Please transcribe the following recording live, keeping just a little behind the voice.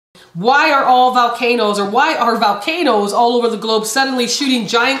Why are volcanoes all over the globe suddenly shooting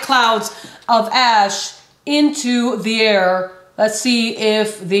giant clouds of ash into the air? Let's see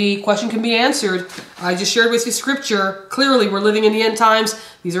if the question can be answered. I just shared with you scripture. Clearly, we're living in the end times.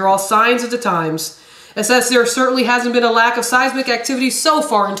 These are all signs of the times. It says there certainly hasn't been a lack of seismic activity so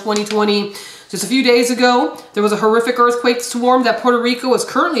far in 2020. Just a few days ago, there was a horrific earthquake swarm that Puerto Rico is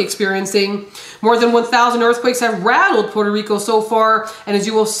currently experiencing. More than 1,000 earthquakes have rattled Puerto Rico so far, and as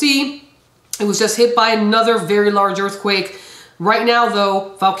you will see, it was just hit by another very large earthquake. Right now,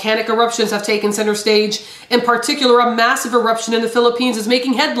 though, volcanic eruptions have taken center stage. In particular, a massive eruption in the Philippines is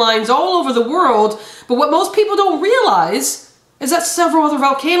making headlines all over the world. But what most people don't realize is that several other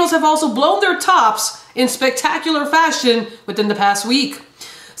volcanoes have also blown their tops in spectacular fashion within the past week.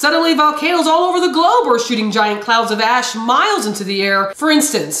 Suddenly, volcanoes all over the globe are shooting giant clouds of ash miles into the air. For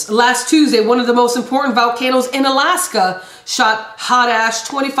instance, last Tuesday, one of the most important volcanoes in Alaska shot hot ash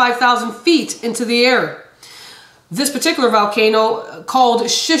 25,000 feet into the air. This particular volcano, called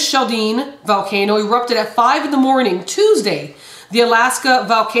Shishaldin Volcano, erupted at 5 in the morning Tuesday. The Alaska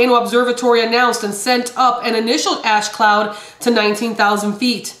Volcano Observatory announced and sent up an initial ash cloud to 19,000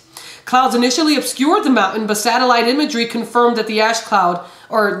 feet. Clouds initially obscured the mountain, but satellite imagery confirmed that the ash cloud,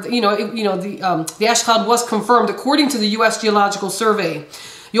 the ash cloud was confirmed according to the U.S. Geological Survey.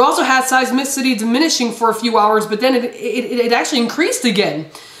 You also had seismicity diminishing for a few hours, but then it actually increased again.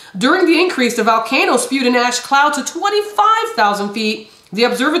 During the increase, the volcano spewed an ash cloud to 25,000 feet. The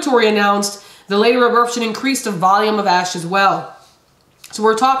observatory announced the later eruption increased the volume of ash as well. So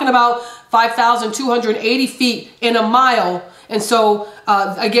we're talking about 5,280 feet in a mile. And so,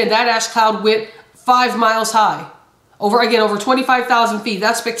 again, that ash cloud went 5 miles high. Over 25,000 feet.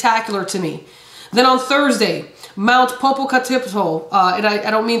 That's spectacular to me. Then on Thursday, Mount Popocatépetl, and I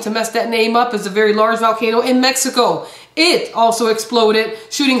don't mean to mess that name up, is a very large volcano in Mexico. It also exploded,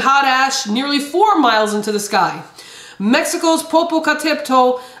 shooting hot ash nearly 4 miles into the sky. Mexico's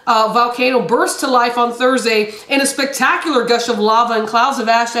Popocatépetl volcano burst to life on Thursday in a spectacular gush of lava and clouds of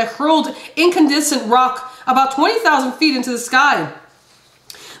ash that hurled incandescent rock about 20,000 feet into the sky.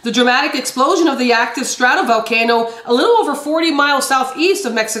 The dramatic explosion of the active stratovolcano, a little over 40 miles southeast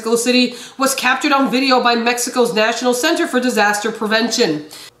of Mexico City, was captured on video by Mexico's National Center for Disaster Prevention.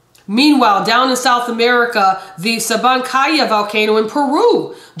 Meanwhile, down in South America, the Sabancaya volcano in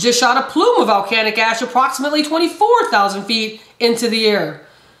Peru just shot a plume of volcanic ash approximately 24,000 feet into the air.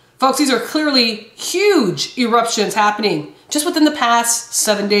 Folks, these are clearly huge eruptions happening just within the past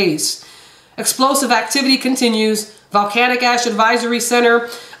 7 days. Explosive activity continues. Volcanic Ash Advisory Center,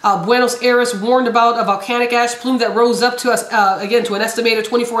 Buenos Aires, warned about a volcanic ash plume that rose up to to an estimated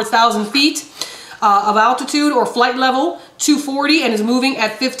 24,000 feet of altitude or flight level, 240, and is moving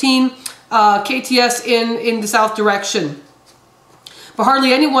at 15 kts in the south direction. But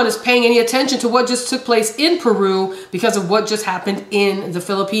hardly anyone is paying any attention to what just took place in Peru because of what just happened in the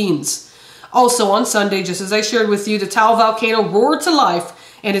Philippines. Also on Sunday, just as I shared with you, the Taal volcano roared to life,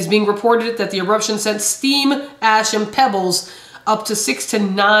 and it's being reported that the eruption sent steam, ash, and pebbles up to 6 to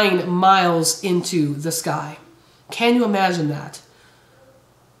 9 miles into the sky. Can you imagine that?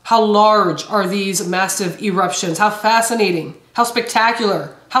 How large are these massive eruptions? How fascinating, how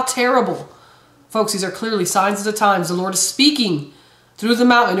spectacular, how terrible. Folks, these are clearly signs of the times. The Lord is speaking through the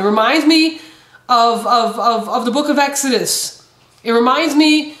mountain. It reminds me of the book of Exodus. It reminds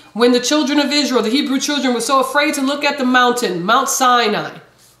me when the children of Israel, the Hebrew children, were so afraid to look at the mountain, Mount Sinai.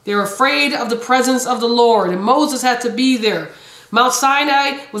 They were afraid of the presence of the Lord, and Moses had to be there. Mount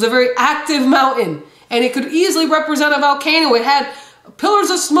Sinai was a very active mountain, and it could easily represent a volcano. It had pillars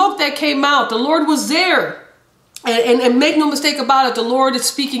of smoke that came out. The Lord was there. And make no mistake about it, the Lord is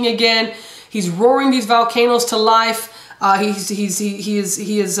speaking again. He's roaring these volcanoes to life. The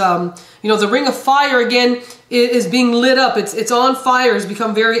ring of fire again is being lit up. It's on fire. It's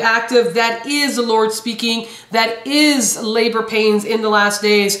become very active. That is the Lord speaking. That is labor pains in the last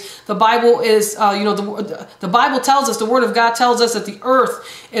days. The Bible is, the Bible tells us, the Word of God tells us that the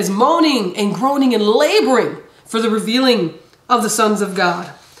earth is moaning and groaning and laboring for the revealing of the sons of God.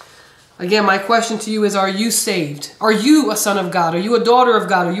 Again, my question to you is, are you saved? Are you a son of God? Are you a daughter of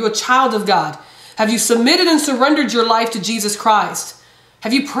God? Are you a child of God? Have you submitted and surrendered your life to Jesus Christ?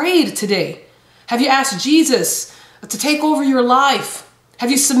 Have you prayed today? Have you asked Jesus to take over your life?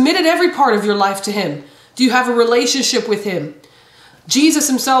 Have you submitted every part of your life to Him? Do you have a relationship with Him? Jesus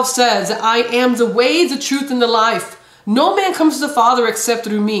Himself says, I am the way, the truth, and the life. No man comes to the Father except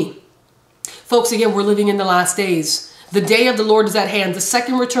through me. Folks, again, we're living in the last days. The day of the Lord is at hand. The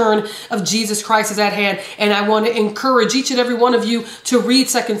second return of Jesus Christ is at hand. And I want to encourage each and every one of you to read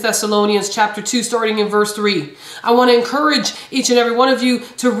 2 Thessalonians chapter 2, starting in verse 3. I want to encourage each and every one of you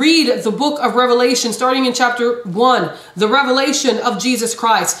to read the book of Revelation, starting in chapter 1, the revelation of Jesus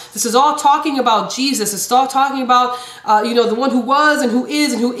Christ. This is all talking about Jesus. It's all talking about, the one who was and who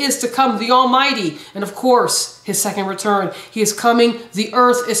is to come, the Almighty. And of course, his second return. He is coming. The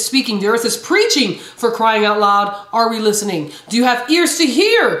earth is speaking. The earth is preaching, for crying out loud. Are we listening? Do you have ears to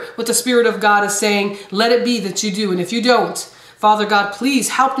hear what the Spirit of God is saying? Let it be that you do. And if you don't, Father God, please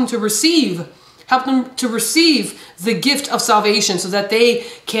help them to receive. Help them to receive the gift of salvation so that they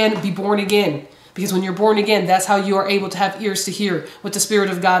can be born again. Because when you're born again, that's how you are able to have ears to hear what the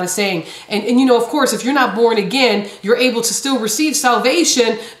Spirit of God is saying. And of course, if you're not born again, you're able to still receive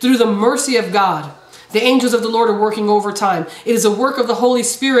salvation through the mercy of God. The angels of the Lord are working overtime. It is a work of the Holy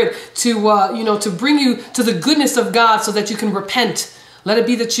Spirit to bring you to the goodness of God so that you can repent. Let it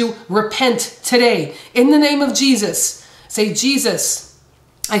be that you repent today. In the name of Jesus, say, Jesus,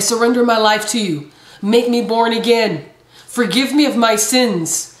 I surrender my life to you. Make me born again. Forgive me of my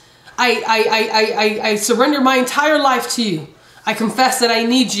sins. I surrender my entire life to you. I confess that I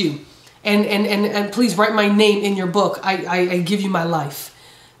need you. And please write my name in your book. I give you my life.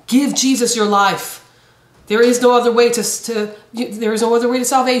 Give Jesus your life. There is no other way there is no other way to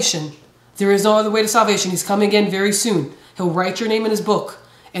salvation. There is no other way to salvation. He's coming again very soon. He'll write your name in his book.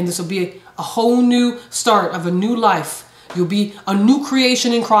 And this will be a whole new start of a new life. You'll be a new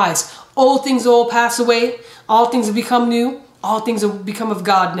creation in Christ. Old things will pass away. All things have become new. All things have become of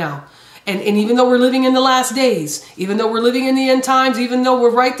God now. And even though we're living in the last days, even though we're living in the end times, even though we're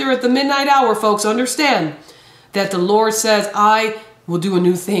right there at the midnight hour, folks, understand that the Lord says, I will do a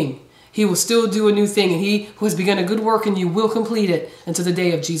new thing. He will still do a new thing, and he who has begun a good work in you will complete it until the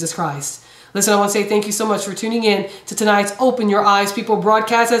day of Jesus Christ. Listen, I want to say thank you so much for tuning in to tonight's Open Your Eyes People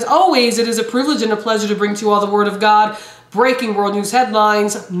broadcast. As always, it is a privilege and a pleasure to bring to you all the Word of God, breaking world news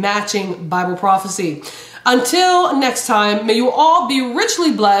headlines, matching Bible prophecy. Until next time, may you all be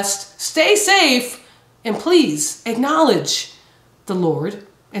richly blessed, stay safe, and please acknowledge the Lord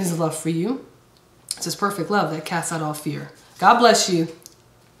and his love for you. It's his perfect love that casts out all fear. God bless you.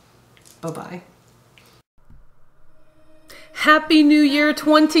 Bye-bye. Happy New Year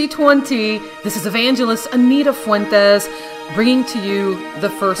 2020. This is Evangelist Anita Fuentes bringing to you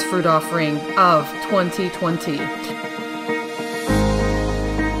the first fruit offering of 2020.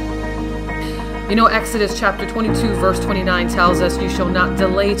 Exodus chapter 22 verse 29 tells us, you shall not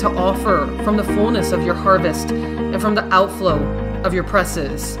delay to offer from the fullness of your harvest and from the outflow of your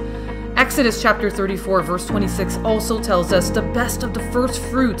presses. Exodus chapter 34 verse 26 also tells us, the best of the first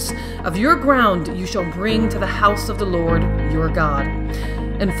fruits of your ground you shall bring to the house of the Lord your God.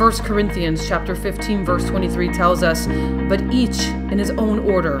 And 1 Corinthians chapter 15 verse 23 tells us, but each in his own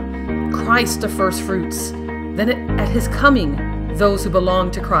order, Christ the first fruits, then at his coming those who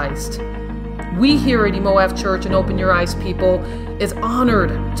belong to Christ. We here at Moab Church and Open Your Eyes People is honored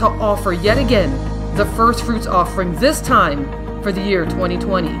to offer yet again the first fruits offering, this time for the year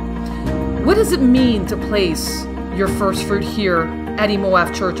 2020. What does it mean to place your first fruit here at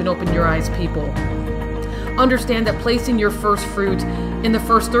Moab Church and Open Your Eyes People? Understand that placing your first fruit in the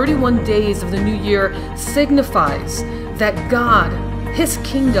first 31 days of the new year signifies that God, his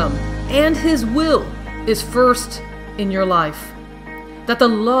kingdom, and his will is first in your life. That the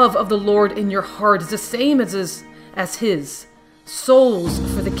love of the Lord in your heart is the same as his, souls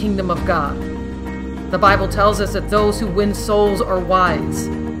for the kingdom of God. The Bible tells us that those who win souls are wise.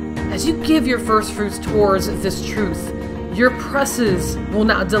 As you give your first fruits towards this truth, your presses will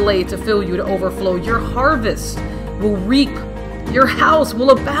not delay to fill you to overflow. Your harvest will reap. Your house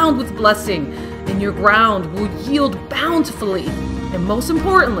will abound with blessing, and your ground will yield bountifully. And most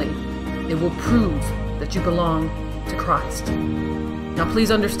importantly, it will prove that you belong to Christ. Now,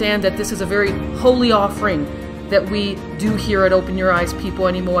 please understand that this is a very holy offering that we do here at Open Your Eyes People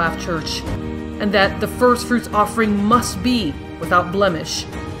and Moab Church, and that the first fruits offering must be without blemish.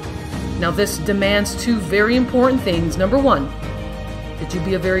 Now, this demands two very important things. Number one, that you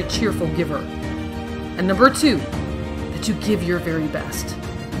be a very cheerful giver. And number two, that you give your very best.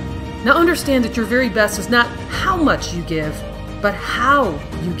 Now, understand that your very best is not how much you give, but how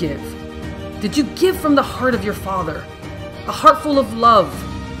you give. Did you give from the heart of your Father? A heart full of love,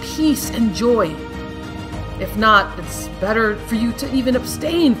 peace, and joy? If not, it's better for you to even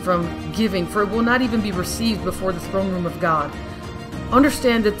abstain from giving, for it will not even be received before the throne room of God.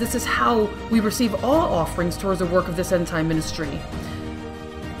 Understand that this is how we receive all offerings towards the work of this end-time ministry.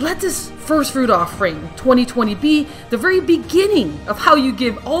 Let this first fruit offering 2020 be the very beginning of how you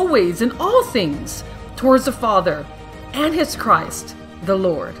give always in all things towards the Father, and his Christ, the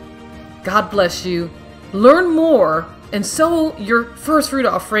Lord. God bless you. Learn more and sow your first fruit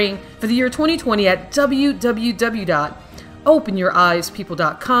offering for the year 2020 at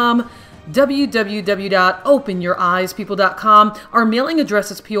www.openyoureyespeople.com. www.openyoureyespeople.com. Our mailing address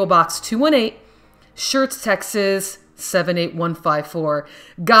is P.O. Box 218, Schertz, Texas 78154.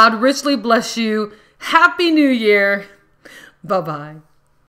 God richly bless you. Happy New Year. Bye-bye.